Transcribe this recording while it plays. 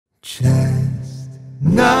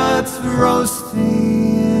nuts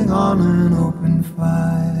roasting on an open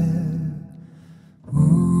fire.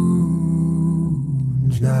 Ooh,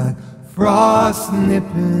 Jack Frost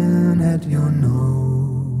nipping at your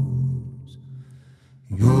nose.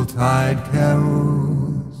 Yuletide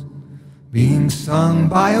carols being sung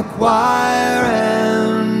by a choir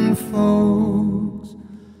and folks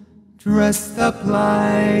dressed up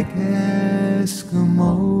like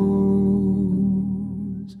Eskimos.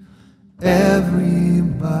 Everybody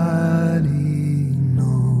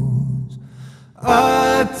knows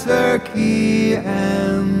a turkey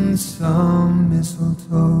and some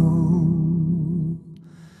mistletoe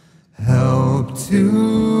help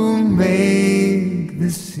to make the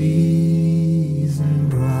season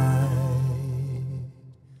bright.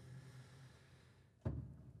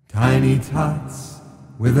 Tiny tots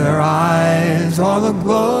with their eyes all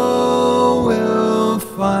aglow will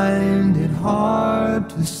find it hard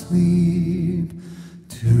to sleep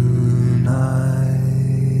tonight.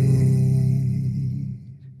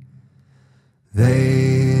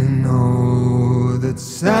 They know that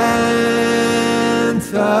Santa's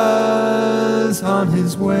on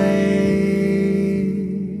his way.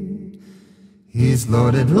 He's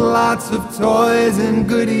loaded lots of toys and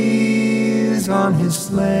goodies on his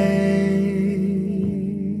sleigh.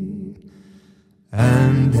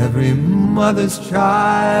 And every mother's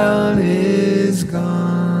child is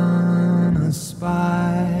gonna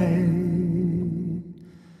spy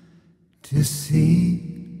to see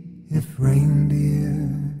if reindeer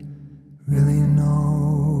really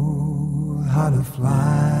know how to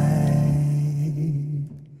fly.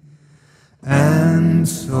 And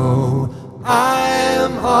so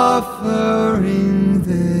I'm offering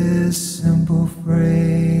this simple phrase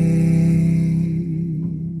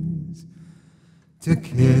to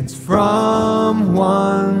kids from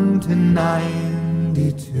 1 to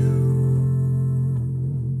 92.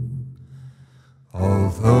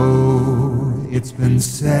 Although it's been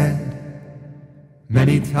said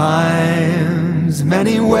many times,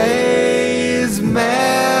 many ways,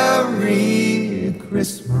 Merry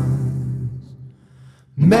Christmas,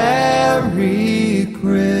 Merry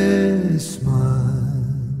Christmas,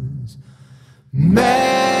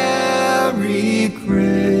 Merry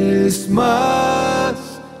Christmas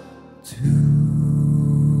to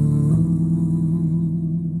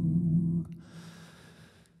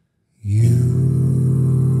you.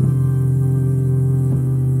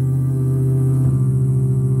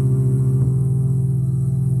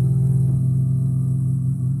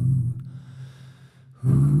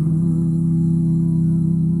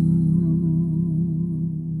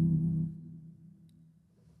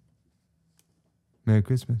 Merry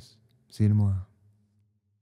Christmas. See you tomorrow.